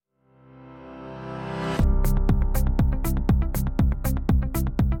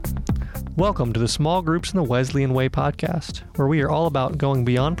Welcome to the Small Groups in the Wesleyan Way podcast, where we are all about going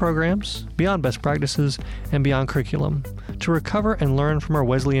beyond programs, beyond best practices, and beyond curriculum, to recover and learn from our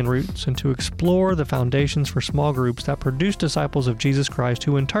Wesleyan roots and to explore the foundations for small groups that produce disciples of Jesus Christ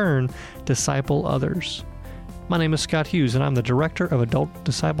who in turn disciple others. My name is Scott Hughes, and I'm the Director of Adult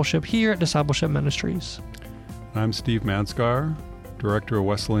Discipleship here at Discipleship Ministries. I'm Steve Manskar, Director of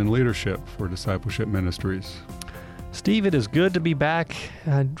Wesleyan Leadership for Discipleship Ministries. Steve, it is good to be back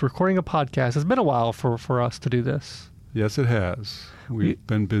recording a podcast. It's been a while for us to do this. Yes, it has. We've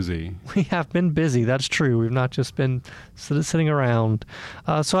been busy. We have been busy. That's true. We've not just been sitting around.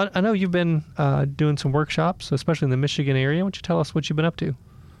 So I know you've been doing some workshops, especially in the Michigan area. Why don't you tell us what you've been up to?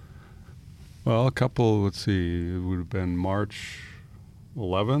 Well, a couple, let's see, it would have been March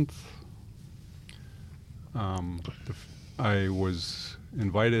 11th. I was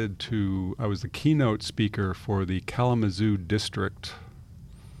I was the keynote speaker for the Kalamazoo District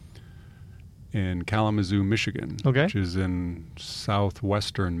in Kalamazoo, Michigan, which is in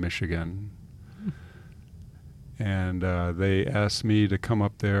southwestern Michigan. And they asked me to come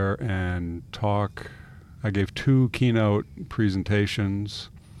up there and talk. I gave 2 keynote presentations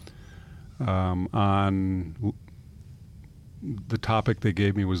on the topic they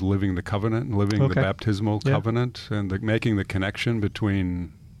gave me was living the covenant, living the baptismal covenant, and making the connection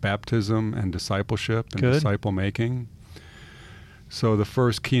between baptism and discipleship and disciple making. So the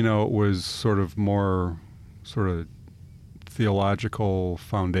first keynote was sort of theological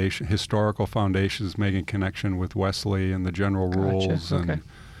foundation, historical foundations, making connection with Wesley and the general rules. And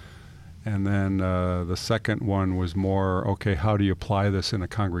then the second one was more, how do you apply this in a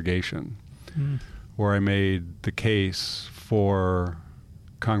congregation? Where I made the case for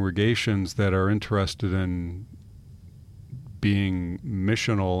congregations that are interested in being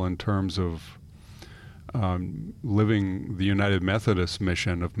missional in terms of living the United Methodist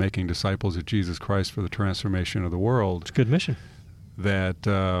mission of making disciples of Jesus Christ for the transformation of the world. It's a good mission. That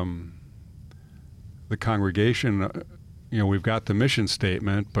the congregation, we've got the mission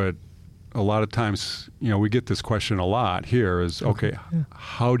statement, but a lot of times, we get this question a lot here is,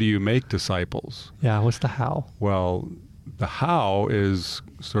 how do you make disciples? Yeah, what's the how? Well, the how is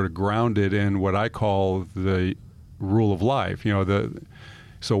sort of grounded in what I call the rule of life.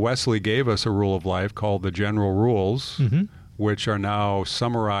 So Wesley gave us a rule of life called the general rules, which are now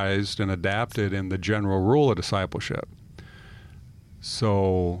summarized and adapted in the general rule of discipleship.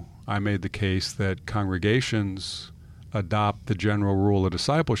 So I made the case that congregations adopt the general rule of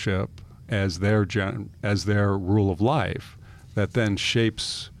discipleship as their rule of life, that then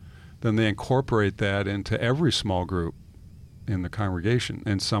they incorporate that into every small group in the congregation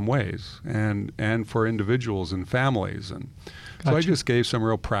in some ways, and for individuals and families. And so I just gave some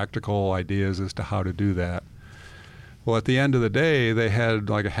real practical ideas as to how to do that. Well, at the end of the day, they had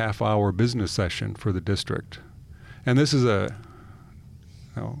like a half-hour business session for the district. And this is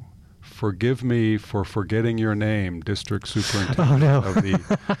forgive me for forgetting your name, District Superintendent of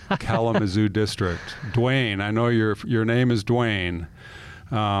the Kalamazoo District. Dwayne, I know your name is Dwayne.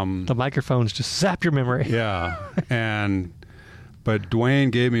 The microphones just zap your memory. Yeah, but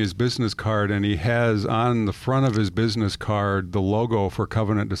Dwayne gave me his business card, and he has on the front of his business card the logo for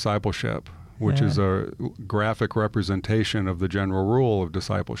Covenant Discipleship, which is a graphic representation of the general rule of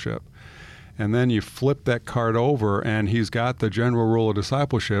discipleship. And then you flip that card over, and he's got the general rule of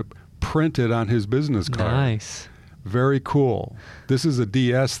discipleship printed on his business card. Nice. Very cool. This is a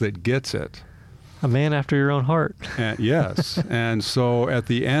DS that gets it. A man after your own heart. Yes. And so at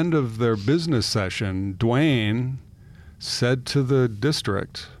the end of their business session, Dwayne said to the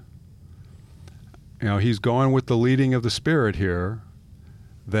district, he's going with the leading of the Spirit here,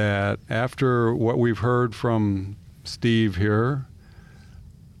 that after what we've heard from Steve here,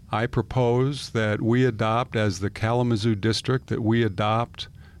 I propose that we adopt, as the Kalamazoo District, that we adopt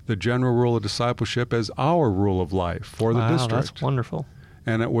the general rule of discipleship as our rule of life for the district. Wow, that's wonderful.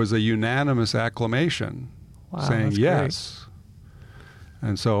 And it was a unanimous acclamation saying yes. Great.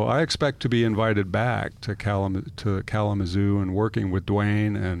 And so I expect to be invited back to Kalamazoo and working with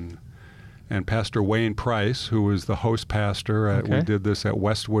Dwayne and Pastor Wayne Price, who was the host pastor. We did this at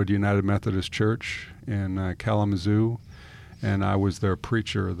Westwood United Methodist Church in Kalamazoo, and I was their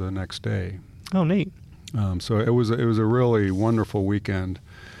preacher the next day. Oh, neat. So it was a really wonderful weekend.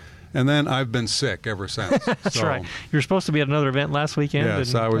 And then I've been sick ever since. That's right. You were supposed to be at another event last weekend.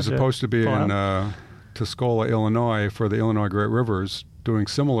 Yes, I was supposed to be in Tuscola, Illinois for the Illinois Great Rivers, doing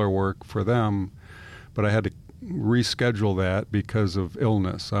similar work for them, but I had to reschedule that because of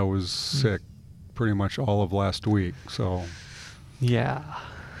illness. I was sick pretty much all of last week. So, yeah.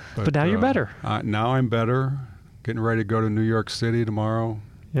 But now you're better. Now I'm better. Getting ready to go to New York City tomorrow.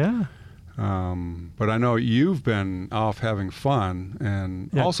 Yeah. But I know you've been off having fun and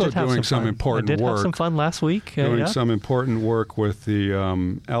Yeah, also doing some important work. I did work. have some fun last week. Doing some important work with the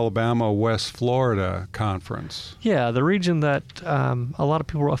Alabama West Florida Conference. Yeah, the region that a lot of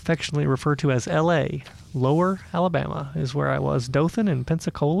people affectionately refer to as L.A., Lower Alabama, is where I was. Dothan and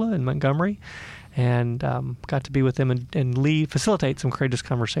Pensacola and Montgomery. And got to be with them and facilitate some courageous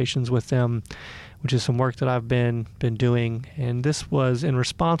conversations with them, which is some work that I've been doing. And this was in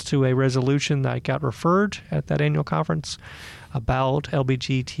response to a resolution that got referred at that annual conference about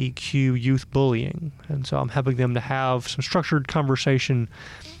LGBTQ youth bullying. And so I'm helping them to have some structured conversation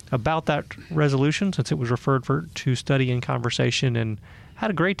about that resolution, since it was referred to study and conversation, and had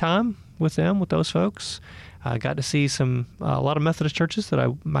a great time with them, with those folks. I got to see a lot of Methodist churches that I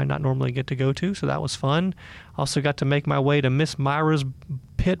might not normally get to go to, so that was fun. Also got to make my way to Miss Myra's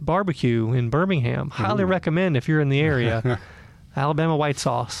Pit Barbecue in Birmingham. Highly recommend if you're in the area. Alabama white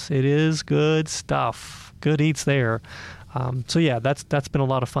sauce. It is good stuff. Good eats there. So yeah, that's been a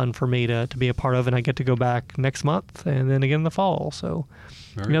lot of fun for me to be a part of, and I get to go back next month and then again in the fall. So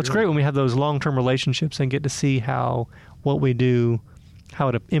it's great when we have those long-term relationships and get to see how what we do, how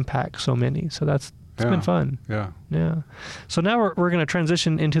it impacts so many. So it's been fun. Yeah. So now we're going to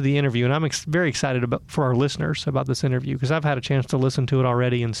transition into the interview, and I'm very excited for our listeners about this interview, because I've had a chance to listen to it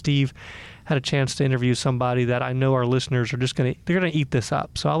already, and Steve had a chance to interview somebody that I know our listeners are they're going to eat this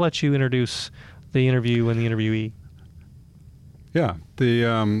up. So I'll let you introduce the interview and the interviewee. Yeah.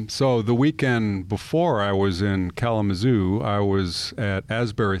 So the weekend before I was in Kalamazoo, I was at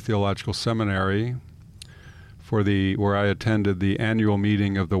Asbury Theological Seminary where I attended the annual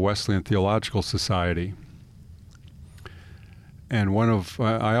meeting of the Wesleyan Theological Society. And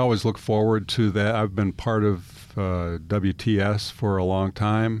I always look forward to that. I've been part of WTS for a long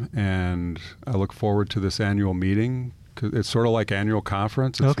time, and I look forward to this annual meeting. It's sort of like annual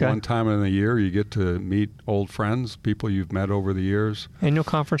conference. It's one time in the year you get to meet old friends, people you've met over the years. Annual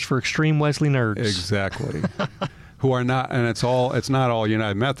conference for extreme Wesley nerds. Exactly. Who are not, and it's not all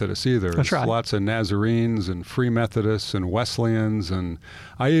United Methodists either. That's right. Lots of Nazarenes and Free Methodists and Wesleyans, and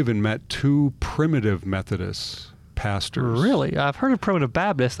I even met 2 Primitive Methodist pastors. Really? I've heard of Primitive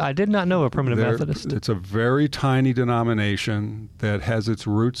Baptist. I did not know a Primitive Methodist. It's a very tiny denomination that has its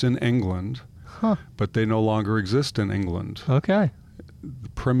roots in England, but they no longer exist in England. Okay. The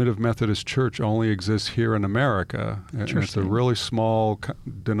Primitive Methodist Church only exists here in America, and it's a really small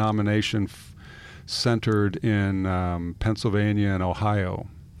denomination centered in Pennsylvania and Ohio.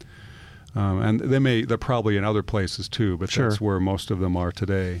 And they're probably in other places too, but that's where most of them are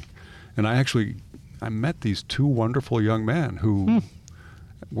today. And I met these 2 wonderful young men who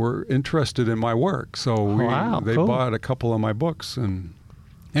were interested in my work. So they bought a couple of my books. And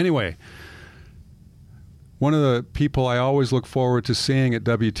anyway, one of the people I always look forward to seeing at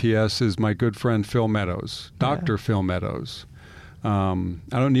WTS is my good friend Phil Meadows, Dr. Phil Meadows. I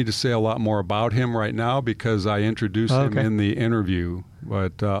don't need to say a lot more about him right now because I introduced him in the interview,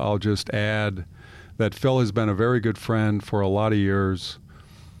 but I'll just add that Phil has been a very good friend for a lot of years.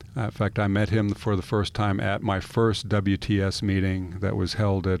 In fact, I met him for the first time at my first WTS meeting that was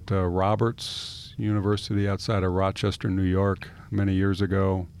held at Roberts University outside of Rochester, New York, many years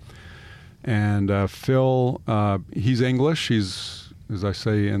ago. And Phil, he's English. He's, as I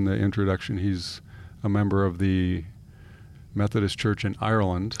say in the introduction, he's a member of the Methodist Church in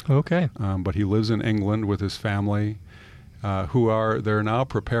Ireland. Okay. But he lives in England with his family, they're now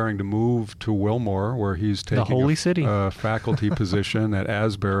preparing to move to Wilmore, where he's taking the Holy City. A faculty position at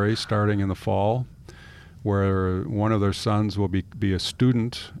Asbury starting in the fall, where one of their sons will be a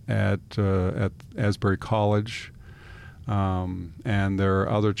student at Asbury College, and their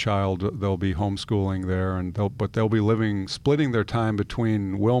other child they'll be homeschooling there, and they'll be splitting their time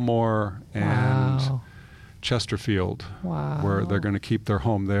between Wilmore and Chesterfield, where they're going to keep their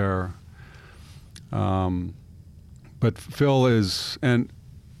home there. But Phil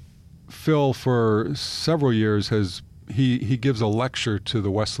for several years he gives a lecture to the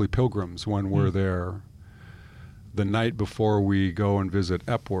Wesley Pilgrims when we're there. The night before we go and visit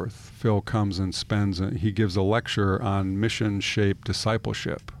Epworth, Phil comes and he gives a lecture on mission-shaped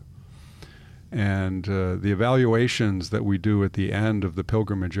discipleship. And the evaluations that we do at the end of the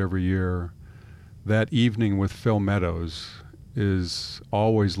pilgrimage every year, that evening with Phil Meadows is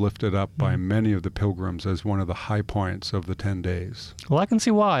always lifted up by many of the pilgrims as one of the high points of the 10 days. Well, I can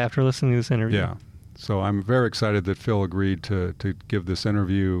see why after listening to this interview. Yeah. So I'm very excited that Phil agreed to give this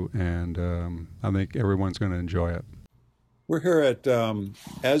interview, and I think everyone's going to enjoy it. We're here at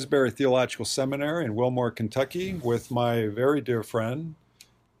Asbury Theological Seminary in Wilmore, Kentucky, with my very dear friend,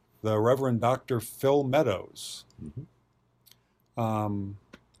 the Reverend Dr. Phil Meadows.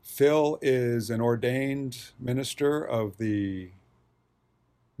 Phil is an ordained minister of the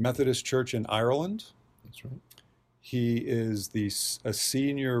Methodist Church in Ireland. That's right. He is a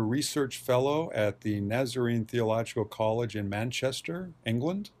senior research fellow at the Nazarene Theological College in Manchester,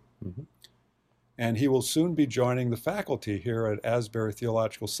 England. Mm-hmm. And he will soon be joining the faculty here at Asbury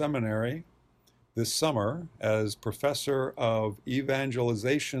Theological Seminary this summer as professor of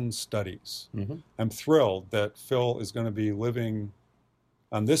evangelization studies. Mm-hmm. I'm thrilled that Phil is going to be living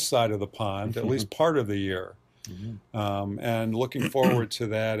on this side of the pond at least part of the year. Mm-hmm. And looking forward to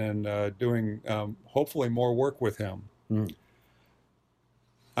that and doing hopefully more work with him. Mm.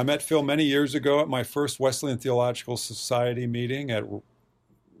 I met Phil many years ago at my first Wesleyan Theological Society meeting at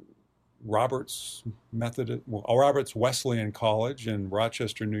Roberts Wesleyan College in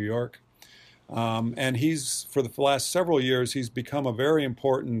Rochester, New York. And for the last several years, he's become a very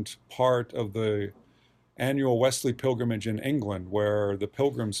important part of the annual Wesley pilgrimage in England, where the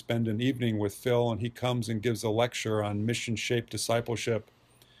pilgrims spend an evening with Phil, and he comes and gives a lecture on mission-shaped discipleship.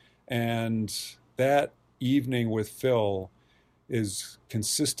 And that evening with Phil is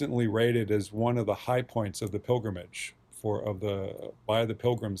consistently rated as one of the high points of the pilgrimage by the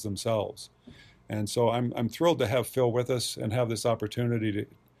pilgrims themselves. And so I'm thrilled to have Phil with us and have this opportunity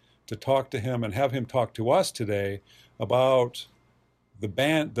to talk to him and have him talk to us today about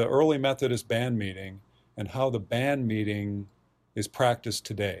the early Methodist band meeting and how the band meeting is practiced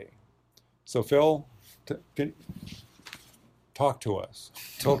today. So Phil, talk to us.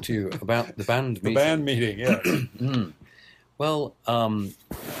 Talk to you about the band meeting. The band meeting, yes. Well,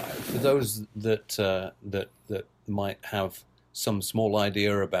 for those that might have some small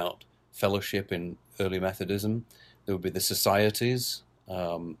idea about fellowship in early Methodism, there would be the societies,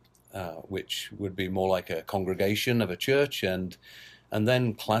 which would be more like a congregation of a church, and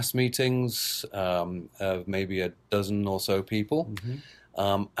then class meetings of maybe a dozen or so people.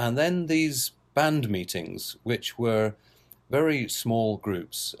 Mm-hmm. And then these band meetings, which were very small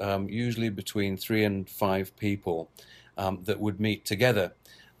groups, usually between 3 and 5 people, that would meet together.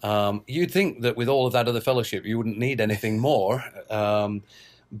 You'd think that with all of that other fellowship, you wouldn't need anything more.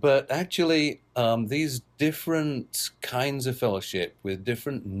 But actually, these different kinds of fellowship with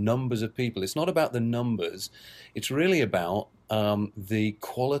different numbers of people, it's not about the numbers. It's really about the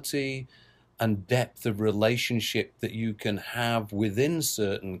quality and depth of relationship that you can have within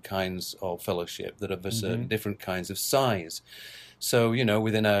certain kinds of fellowship that are of certain different kinds of size. So,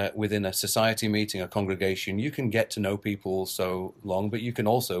 within a society meeting, a congregation, you can get to know people so long, but you can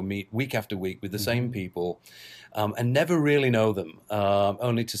also meet week after week with the same people and never really know them,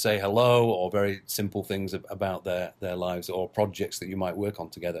 only to say hello or very simple things about their lives or projects that you might work on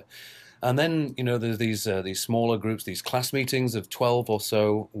together. And then, there's these smaller groups, these class meetings of 12 or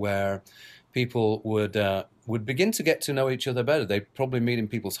so, where people would begin to get to know each other better. They'd probably meet in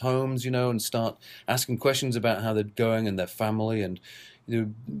people's homes, and start asking questions about how they're going and their family, and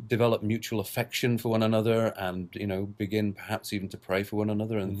develop mutual affection for one another, and begin perhaps even to pray for one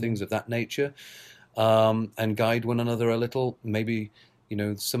another and things of that nature, and guide one another a little. Maybe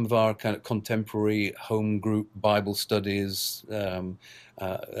some of our kind of contemporary home group Bible studies and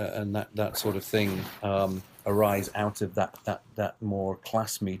that sort of thing arise out of that more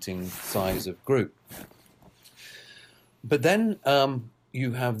class meeting size of group. But then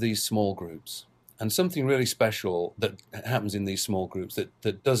you have these small groups, and something really special that happens in these small groups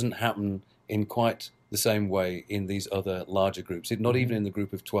that doesn't happen in quite the same way in these other larger groups, not even in the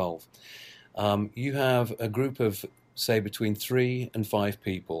group of 12. You have a group of, say, between 3 and 5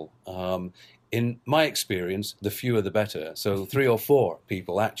 people. In my experience, the fewer the better. So 3 or 4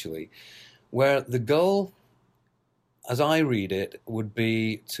 people, actually, where the goal, as I read it, would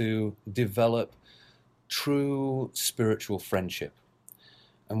be to develop true spiritual friendship.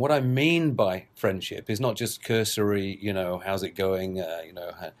 And what I mean by friendship is not just cursory, how's it going,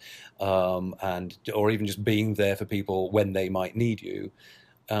 and or even just being there for people when they might need you.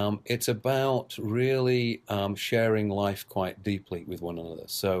 It's about really sharing life quite deeply with one another.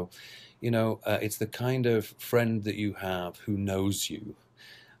 So, it's the kind of friend that you have who knows you.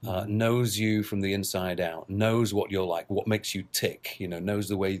 Knows you from the inside out, knows what you're like, what makes you tick, knows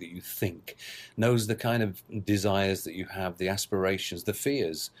the way that you think, knows the kind of desires that you have, the aspirations, the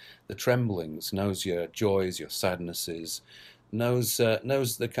fears, the tremblings, knows your joys, your sadnesses, knows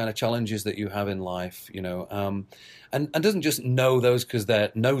the kind of challenges that you have in life, and doesn't just know those because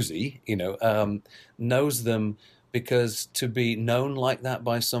they're nosy, knows them because to be known like that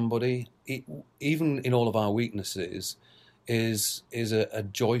by somebody, even in all of our weaknesses, is a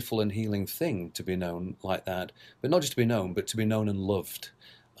joyful and healing thing to be known like that. But not just to be known, but to be known and loved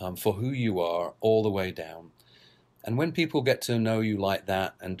for who you are all the way down. And when people get to know you like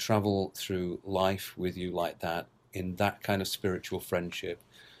that and travel through life with you like that, in that kind of spiritual friendship,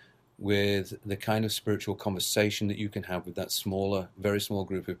 with the kind of spiritual conversation that you can have with that smaller, very small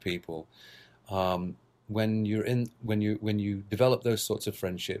group of people, when you develop those sorts of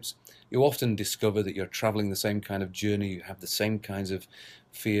friendships, you often discover that you're traveling the same kind of journey, you have the same kinds of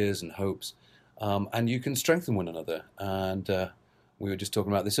fears and hopes, and you can strengthen one another. And we were just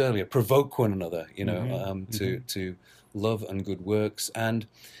talking about this earlier, provoke one another, to love and good works. And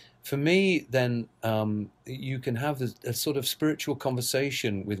for me, then, you can have a sort of spiritual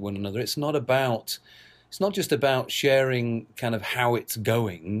conversation with one another. It's not just about sharing kind of how it's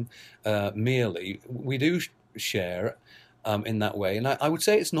going merely. We do share in that way. And I would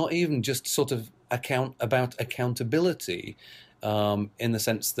say it's not even just sort of about accountability in the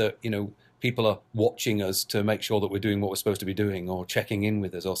sense that, people are watching us to make sure that we're doing what we're supposed to be doing, or checking in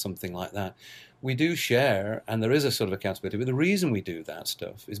with us or something like that. We do share, and there is a sort of accountability. But the reason we do that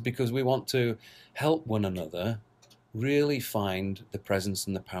stuff is because we want to help one another really find the presence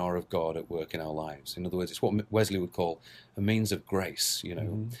and the power of God at work in our lives. In other words, it's what Wesley would call a means of grace,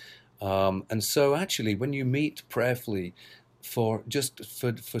 And so actually, when you meet prayerfully for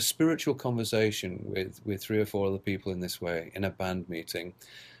spiritual conversation with 3 or 4 other people in this way, in a band meeting,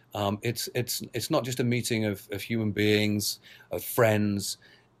 it's not just a meeting of human beings, of friends.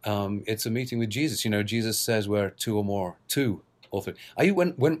 It's a meeting with Jesus. Jesus says where 2 or 3.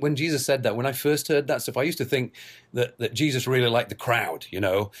 When Jesus said that, when I first heard that stuff, I used to think that Jesus really liked the crowd,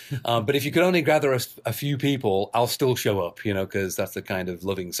 But if you could only gather a few people, I'll still show up, because that's the kind of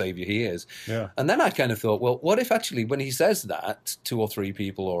loving Savior he is. Yeah. And then I kind of thought, well, what if actually when he says that, 2 or 3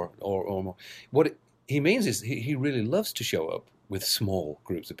 people or more, what he means is he really loves to show up with small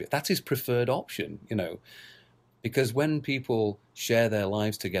groups of people. That's his preferred option, because when people share their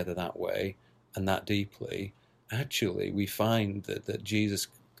lives together that way and that deeply, actually we find that Jesus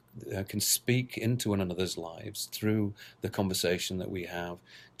can speak into one another's lives through the conversation that we have,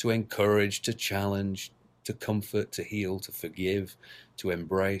 to encourage, to challenge, to comfort, to heal, to forgive, to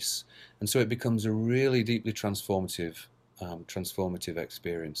embrace. And so it becomes a really deeply transformative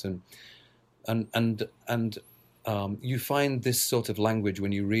experience. And you find this sort of language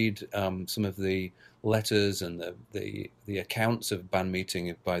when you read some of the letters and the accounts of band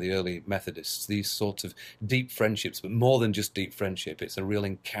meeting by the early Methodists, these sorts of deep friendships, but more than just deep friendship. It's a real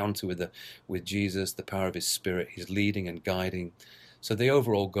encounter with Jesus, the power of his Spirit, his leading and guiding. So the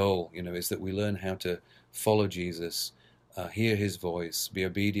overall goal, is that we learn how to follow Jesus, hear his voice, be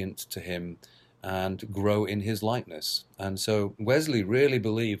obedient to him, and grow in his likeness. And so Wesley really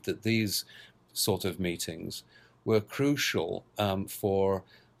believed that these sort of meetings were crucial for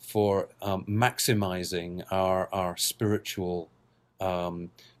maximizing our spiritual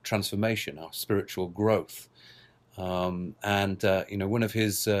transformation, our spiritual growth. One of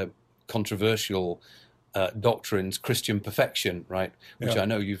his controversial doctrines, Christian perfection, right? Which I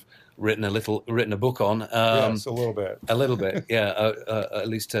know you've written a book on. Yes, a little bit. A little bit, yeah. At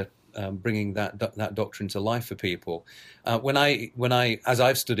least to bringing that doctrine to life for people. When I, as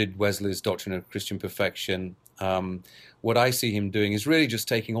I've studied Wesley's doctrine of Christian perfection, what I see him doing is really just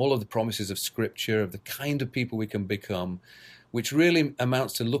taking all of the promises of Scripture, of the kind of people we can become, which really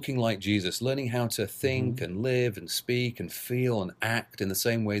amounts to looking like Jesus, learning how to think and live and speak and feel and act in the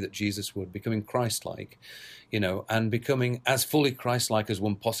same way that Jesus would, becoming Christ-like, and becoming as fully Christ-like as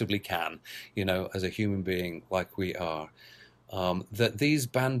one possibly can, as a human being like we are. That these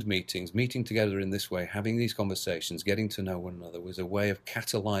band meetings, meeting together in this way, having these conversations, getting to know one another, was a way of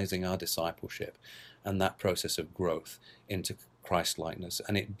catalyzing our discipleship and that process of growth into Christ-likeness.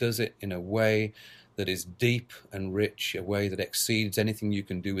 And it does it in a way that is deep and rich, a way that exceeds anything you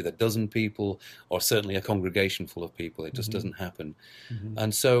can do with a dozen people, or certainly a congregation full of people. It just doesn't happen.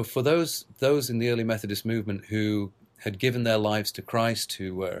 And so for those in the early Methodist movement who had given their lives to Christ,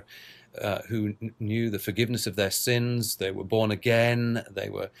 who knew the forgiveness of their sins, they were born again, they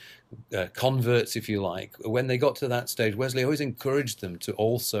were converts, if you like. When they got to that stage, Wesley always encouraged them to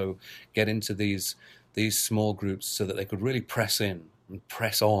also get into these small groups so that they could really press in and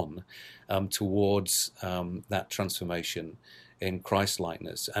press on towards that transformation in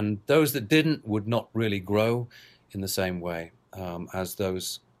Christ-likeness. And those that didn't would not really grow in the same way as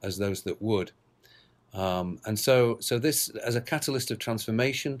those that would. And so this as a catalyst of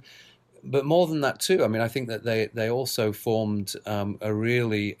transformation. But more than that too, I mean, I think that they also formed a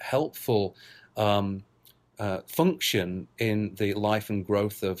really helpful function in the life and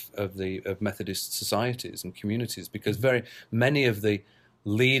growth of Methodist societies and communities, because very many of the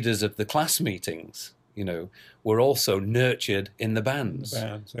leaders of the class meetings were also nurtured in the bands.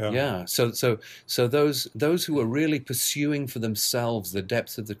 Yeah. So those who were really pursuing for themselves the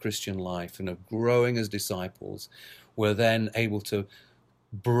depth of the Christian life and of growing as disciples were then able to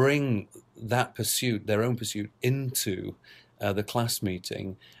bring that pursuit, their own pursuit, into the class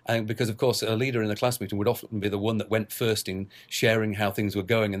meeting. And because, of course, a leader in the class meeting would often be the one that went first in sharing how things were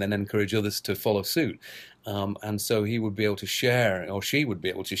going and then encourage others to follow suit. And so he would be able to share, or she would be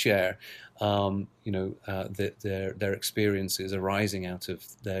able to share, their experiences arising out of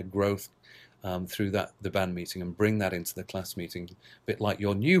their growth through the band meeting, and bring that into the class meeting. A bit like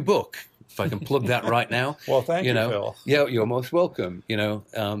your new book, if I can plug that right now. Well, thank you, Phil. Yeah, you're most welcome.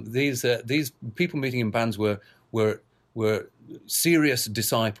 These people meeting in bands were serious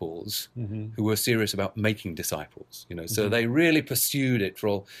disciples who were serious about making disciples. So they really pursued it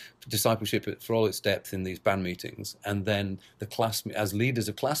discipleship for all its depth in these band meetings, and then the class, as leaders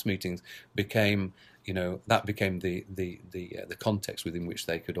of class meetings, became the context within which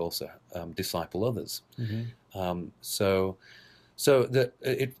they could also disciple others. So that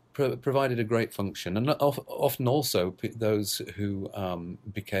it provided a great function, and often also those who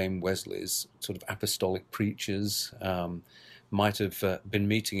became Wesley's sort of apostolic preachers might have been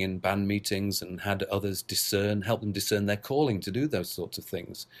meeting in band meetings and had others help them discern their calling to do those sorts of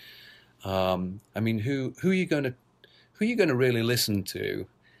things. I mean, who are you going to really listen to?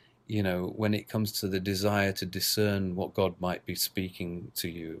 When it comes to the desire to discern what God might be speaking to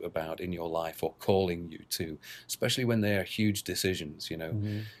you about in your life or calling you to, especially when they are huge decisions,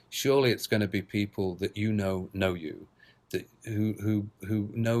 surely it's going to be people that know you, that who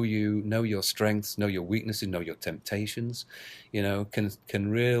know you, know your strengths, know your weaknesses, know your temptations, can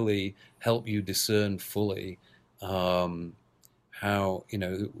really help you discern fully how,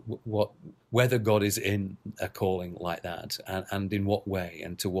 whether God is in a calling like that, and in what way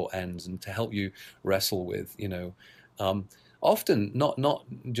and to what ends, and to help you wrestle with, often not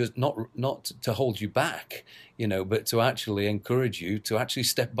to hold you back, but to actually encourage you to actually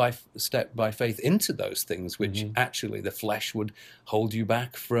step by faith into those things which actually the flesh would hold you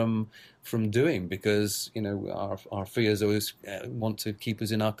back from doing, because our fears always want to keep us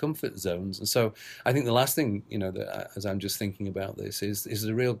in our comfort zones. And so I think the last thing that, as I'm just thinking about this, is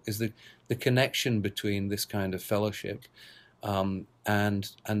the connection between this kind of fellowship and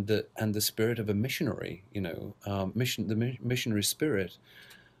the spirit of a missionary, the missionary spirit,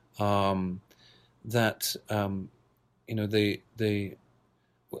 that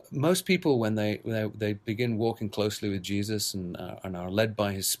most people, when they begin walking closely with Jesus and are led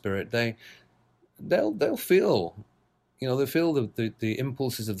by His Spirit, they'll feel, they'll feel the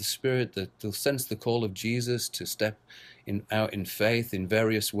impulses of the Spirit. They'll sense the call of Jesus to step out in faith in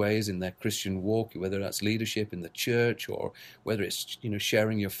various ways in their Christian walk, whether that's leadership in the church, or whether it's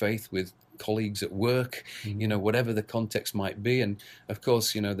sharing your faith with colleagues at work, whatever the context might be. And of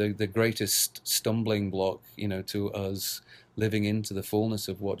course, the greatest stumbling block, to us living into the fullness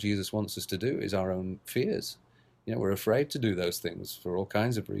of what Jesus wants us to do is our own fears. We're afraid to do those things for all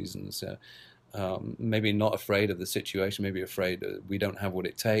kinds of reasons. Maybe not afraid of the situation, maybe afraid that we don't have what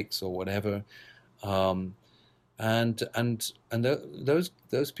it takes or whatever. And those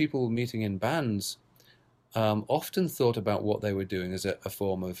people meeting in bands often thought about what they were doing as a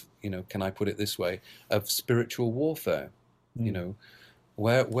form of, can I put it this way, of spiritual warfare.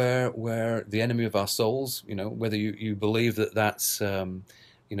 Where the enemy of our souls, whether you believe that's the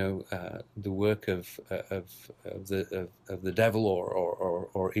work of the devil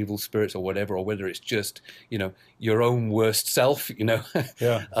or evil spirits or whatever, or whether it's just your own worst self,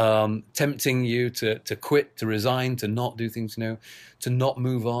 tempting you to quit, to resign, to not do things, to not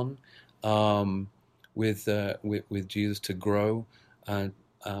move on with Jesus, to grow.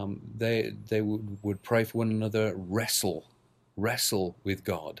 They would pray for one another, wrestle with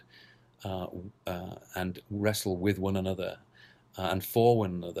God, and wrestle with one another and for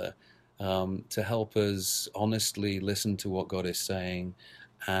one another, to help us honestly listen to what God is saying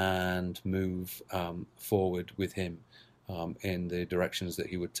and move forward with Him in the directions that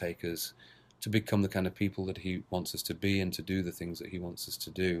He would take us to become the kind of people that He wants us to be and to do the things that He wants us to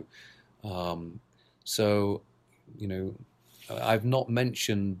do. So, I've not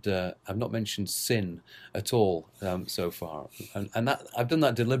mentioned sin at all so far, and that I've done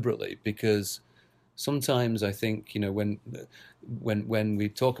that deliberately, because sometimes I think when we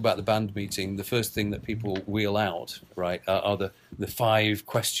talk about the band meeting, the first thing that people wheel out, right, are the 5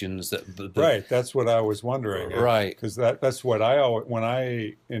 questions that right. That's what I was wondering, right? Because that's what I always, when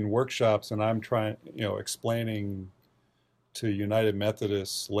I in workshops and I'm trying explaining to United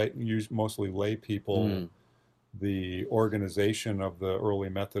Methodists, mostly lay people. the organization of the early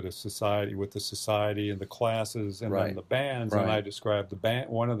Methodist society with the society and the classes and Right. then the bands. Right. And I described the band.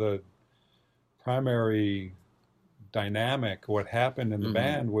 One of the primary dynamic, what happened in the Mhm.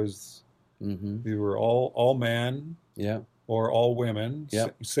 band was Mm-hmm. we were all men Yeah. or all women,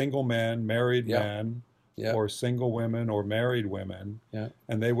 Yep. single men, married Yep. men, Yeah. or single women or married women, Yeah.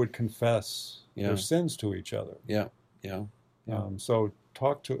 and they would confess Yeah. their sins to each other. Yeah. Yeah. Yeah. So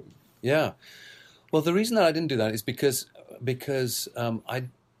talk to. Yeah. Well, the reason that I didn't do that is because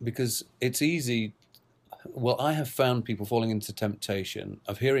it's easy. Well, I have found people falling into temptation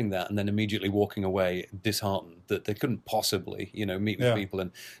of hearing that and then immediately walking away disheartened that they couldn't possibly, meet with Yeah. people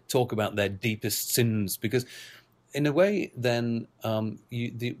and talk about their deepest sins, because in a way, then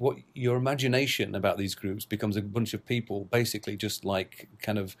your imagination about these groups becomes a bunch of people basically just like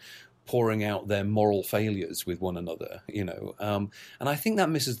kind of pouring out their moral failures with one another, and I think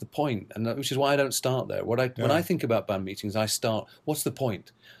that misses the point, and which is why I don't start there. When I think about band meetings, I start, what's the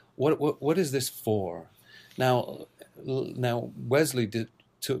point? What is this for? Now Wesley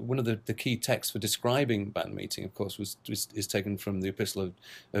one of the key texts for describing band meeting, of course, is taken from the Epistle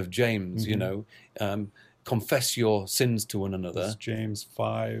of James. Mm-hmm. Confess your sins to one another. It's James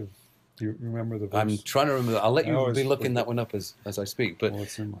 5. Do you remember the verse? I'm trying to remember that. I'll let you be looking forget. that one up as I speak. But Well,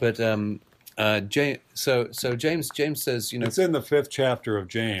 it's in my- so James says, It's in the 5th chapter of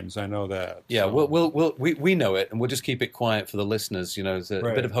James. I know that. yeah, so. we know it, and we'll just keep it quiet for the listeners. It's a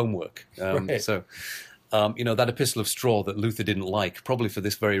Right. bit of homework. Right. So, that epistle of straw that Luther didn't like, probably for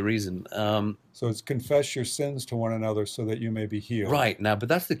this very reason. So it's confess your sins to one another so that you may be healed. Right, now, but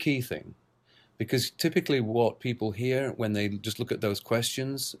that's the key thing. Because typically what people hear when they just look at those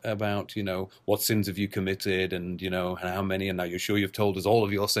questions about, what sins have you committed, and, and how many, and now you're sure you've told us all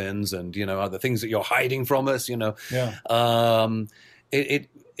of your sins, and, are the things that you're hiding from us, Yeah. All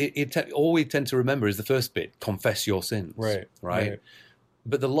we tend to remember is the first bit, confess your sins. Right.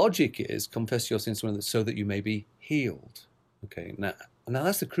 But the logic is confess your sins to one another so that you may be healed. Okay, now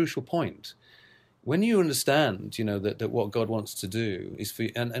that's the crucial point. When you understand, that what God wants to do is for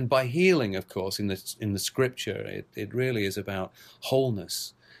you, and by healing, of course, in the Scripture, it really is about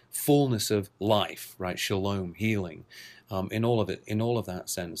wholeness, fullness of life, right? Shalom, healing, in all of it, in all of that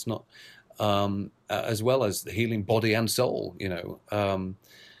sense, not as well as the healing body and soul,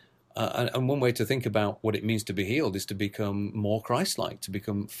 And one way to think about what it means to be healed is to become more Christ-like, to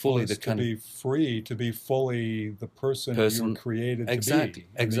become fully to be free, to be fully the person you were created to be,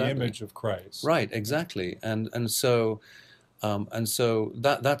 in the image of Christ. Right, exactly, and so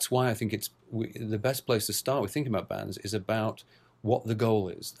that's why I think the best place to start with thinking about bands is about what the goal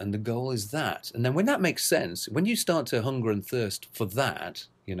is, and the goal is that, and then when that makes sense, when you start to hunger and thirst for that,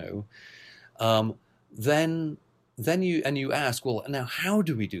 then you ask, well, now how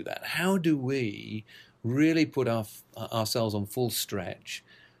do we do that? How do we really put ourselves on full stretch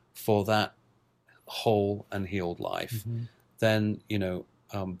for that whole and healed life? Mm-hmm. Then,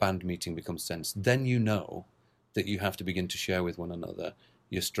 band meeting becomes sense. Then you know that you have to begin to share with one another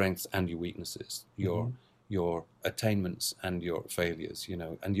your strengths and your weaknesses, your attainments and your failures,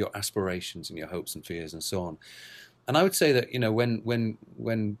 and your aspirations and your hopes and fears and so on. And I would say that,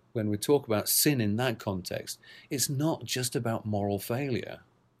 when we talk about sin in that context, it's not just about moral failure.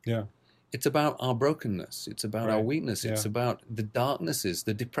 Yeah. It's about our brokenness. It's about our weakness. Yeah. It's about the darknesses,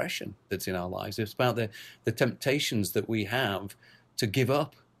 the depression that's in our lives. It's about the temptations that we have to give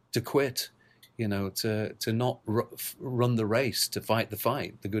up, to quit, to not run the race, to fight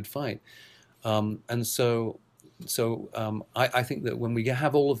the good fight. And so I think that when we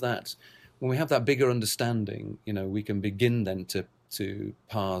have all of that, when we have that bigger understanding, we can begin then to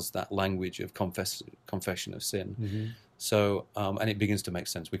parse that language of confession of sin. Mm-hmm. So, and it begins to make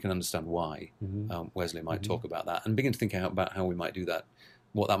sense. We can understand why Wesley might talk about that, and begin to think about how we might do that,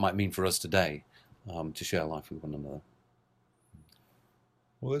 what that might mean for us today, to share life with one another.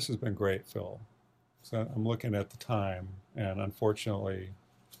 Well, this has been great, Phil. So I'm looking at the time, and unfortunately,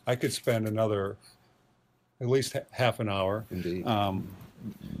 I could spend another at least half an hour. Indeed.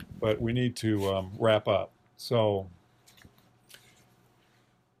 But we need to wrap up. So,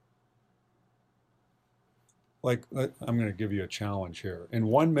 I'm going to give you a challenge here. In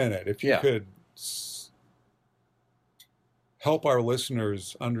 1 minute, if you could help our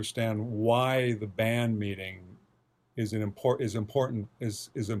listeners understand why the band meeting is important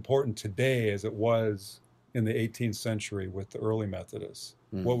today as it was in the 18th century with the early Methodists,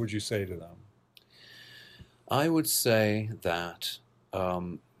 what would you say to them? I would say that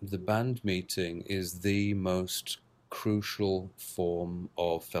the band meeting is the most crucial form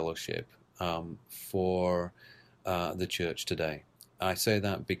of fellowship for the church today. I say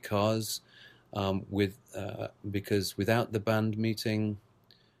that because because without the band meeting,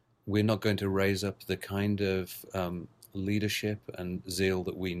 we're not going to raise up the kind of leadership and zeal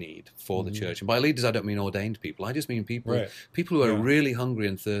that we need for the church. And by leaders, I don't mean ordained people. I just mean people who are really hungry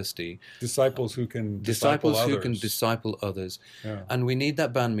and thirsty. Disciples who can disciple others. Yeah. And we need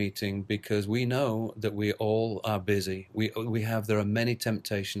that band meeting because we know that we all are busy. There are many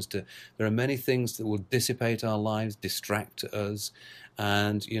temptations there are many things that will dissipate our lives, distract us.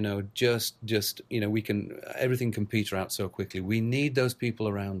 And, everything can peter out so quickly. We need those people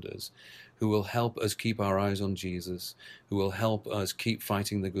around us who will help us keep our eyes on Jesus, who will help us keep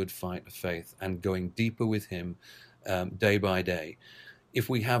fighting the good fight of faith and going deeper with him day by day. If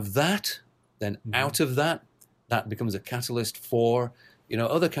we have that, then out of that becomes a catalyst for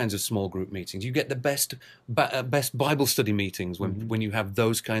other kinds of small group meetings. You get the best Bible study meetings when you have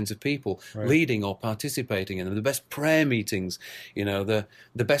those kinds of people leading or participating in them. The best prayer meetings, the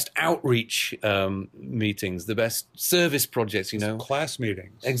best outreach meetings, the best service projects. Class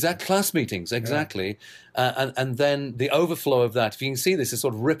meetings. Class meetings, exactly. Yeah. And then the overflow of that. If you can see this, is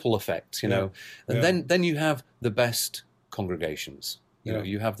sort of ripple effect. And then you have the best congregations.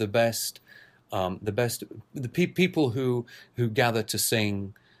 You have the best. People who gather to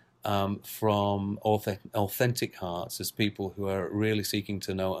sing from authentic hearts, as people who are really seeking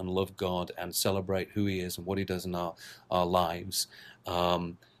to know and love God and celebrate who he is and what he does in our lives,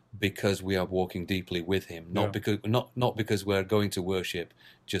 because we are walking deeply with him, not because we're going to worship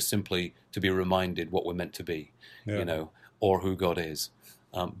just simply to be reminded what we're meant to be, or who God is,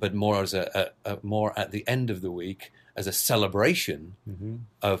 but more as more at the end of the week, as a celebration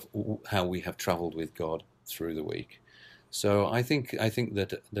of how we have traveled with God through the week. So I think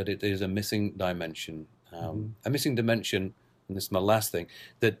that it is a missing dimension, and this is my last thing,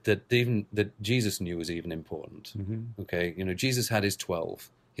 that Jesus knew was even important. Okay, Jesus had his 12,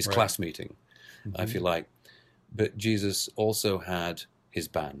 his class meeting, if you like, but Jesus also had his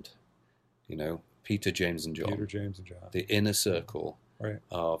band. Peter, James, and John. The inner circle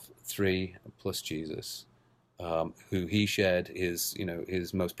of 3 plus Jesus. Who he shared his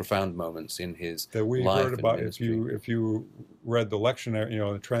most profound moments in his that we life heard about. If you read the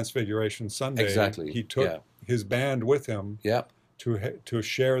lectionary, the Transfiguration Sunday, exactly. He took his band with him, to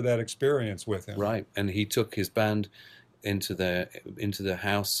share that experience with him. Right, and he took his band into the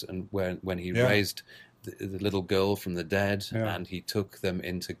house, and when he raised the little girl from the dead, and he took them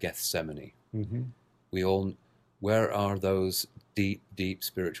into Gethsemane. Where are those deep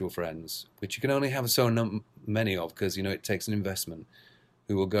spiritual friends, which you can only have so many of, because it takes an investment,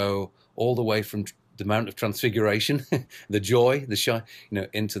 who will go all the way from the Mount of Transfiguration, the joy, the shine,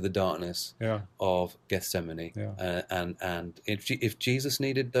 into the darkness of Gethsemane. And if Jesus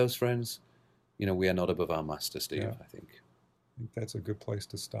needed those friends, we are not above our Master, Steve. I think that's a good place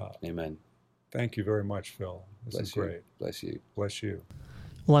to stop. Amen. Thank you very much, Phil. This is great. Bless you. Bless you.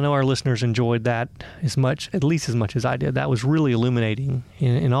 Well, I know our listeners enjoyed that at least as much as I did. That was really illuminating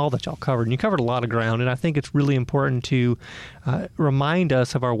in all that y'all covered. And you covered a lot of ground, and I think it's really important to remind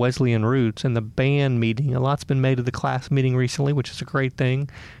us of our Wesleyan roots and the band meeting. A lot's been made of the class meeting recently, which is a great thing,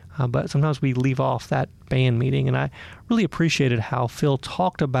 but sometimes we leave off that band meeting. And I really appreciated how Phil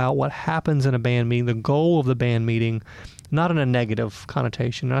talked about what happens in a band meeting, the goal of the band meeting, not in a negative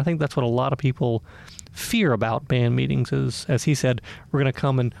connotation. And I think that's what a lot of people fear about band meetings is, as he said, we're going to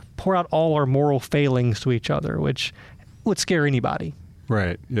come and pour out all our moral failings to each other, which would scare anybody.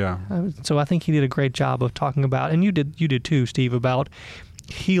 Right, yeah. So I think he did a great job of talking about, and you did too, Steve, about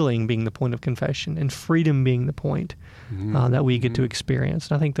healing being the point of confession and freedom being the point that we get to experience.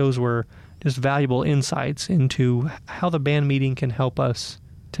 And I think those were just valuable insights into how the band meeting can help us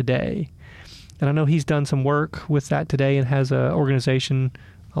today. And I know he's done some work with that today and has an organization.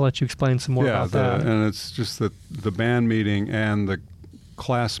 I'll let you explain some more about that. And it's just that the band meeting and the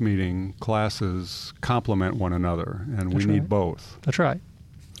classes complement one another, and we need both. That's right.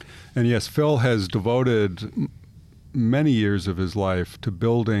 And yes, Phil has devoted many years of his life to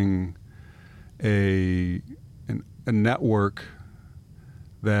building a network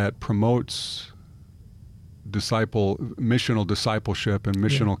that promotes missional discipleship and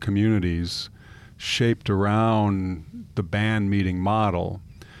missional communities shaped around the band meeting model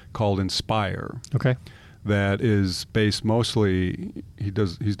called Inspire. Okay. That is based mostly,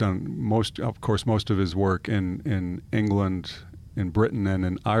 he's done most of his work in England, in Britain, and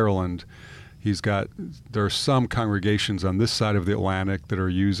in Ireland. There are some congregations on this side of the Atlantic that are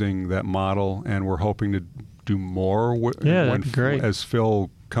using that model, and we're hoping to do more that'd be great. As Phil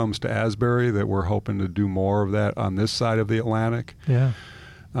comes to Asbury, that we're hoping to do more of that on this side of the Atlantic. Yeah.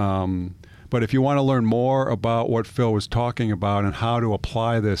 But if you want to learn more about what Phil was talking about and how to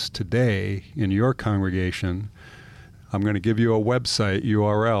apply this today in your congregation, I'm going to give you a website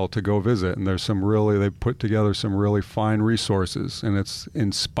URL to go visit. And there's they put together some really fine resources. And it's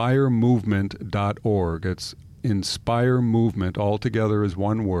inspiremovement.org. It's inspiremovement, all together is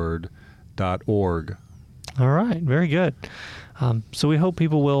one word, .org. All right, very good. So we hope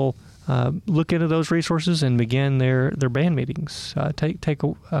people will look into those resources and begin their band meetings. Take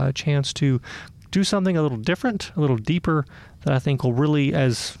a chance to do something a little different, a little deeper, that I think will really,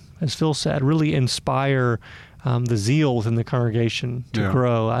 as Phil said, really inspire the zeal within the congregation to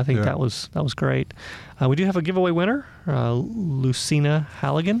grow. I think that was great. We do have a giveaway winner, Lucina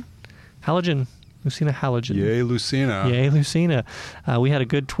Halligan. Lucina Halligan. Yay, Lucina. Yay, Lucina. We had a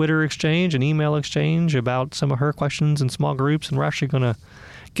good Twitter exchange and email exchange about some of her questions in small groups, and we're actually going to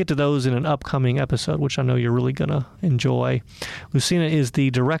get to those in an upcoming episode, which I know you're really going to enjoy. Lucina is the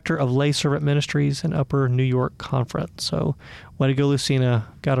Director of Lay Servant Ministries in Upper New York Conference. So way to go, Lucina.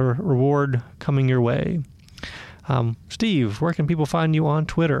 Got a reward coming your way. Steve, where can people find you on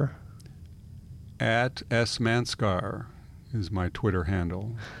Twitter? At @SManskar is my Twitter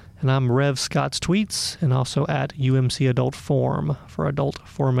handle. And I'm Rev Scott's Tweets, and also at UMC Adult Form for adult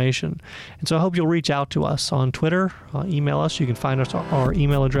formation. And so I hope you'll reach out to us on Twitter, email us. You can find our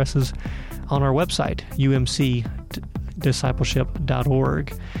email addresses on our website,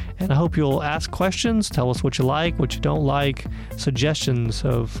 umcdiscipleship.org. And I hope you'll ask questions, tell us what you like, what you don't like, suggestions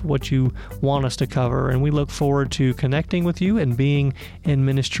of what you want us to cover. And we look forward to connecting with you and being in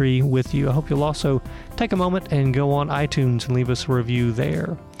ministry with you. I hope you'll also take a moment and go on iTunes and leave us a review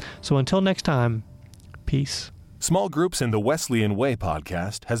there. So until next time, peace. Small Groups in the Wesleyan Way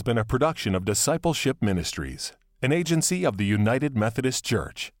podcast has been a production of Discipleship Ministries, an agency of the United Methodist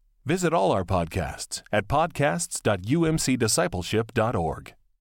Church. Visit all our podcasts at podcasts.umcdiscipleship.org.